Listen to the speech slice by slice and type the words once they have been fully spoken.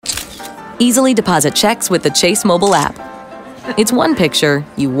Easily deposit checks with the Chase mobile app. It's one picture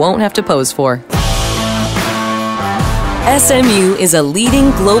you won't have to pose for. SMU is a leading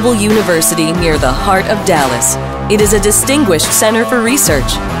global university near the heart of Dallas. It is a distinguished center for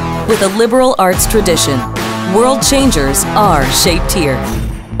research. With a liberal arts tradition, world changers are shaped here.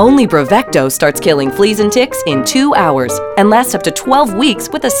 Only Bravecto starts killing fleas and ticks in 2 hours and lasts up to 12 weeks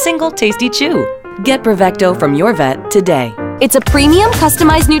with a single tasty chew. Get Bravecto from your vet today. It's a premium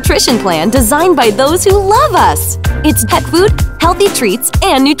customized nutrition plan designed by those who love us. It's pet food, healthy treats,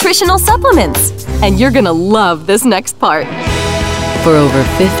 and nutritional supplements. And you're gonna love this next part. For over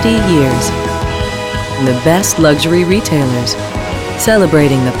 50 years, the best luxury retailers,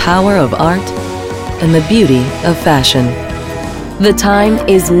 celebrating the power of art and the beauty of fashion. The time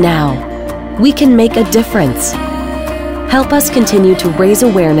is now. We can make a difference. Help us continue to raise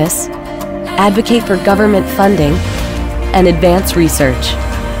awareness, advocate for government funding, and advance research.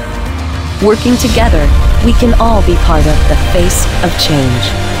 Working together, we can all be part of the face of change.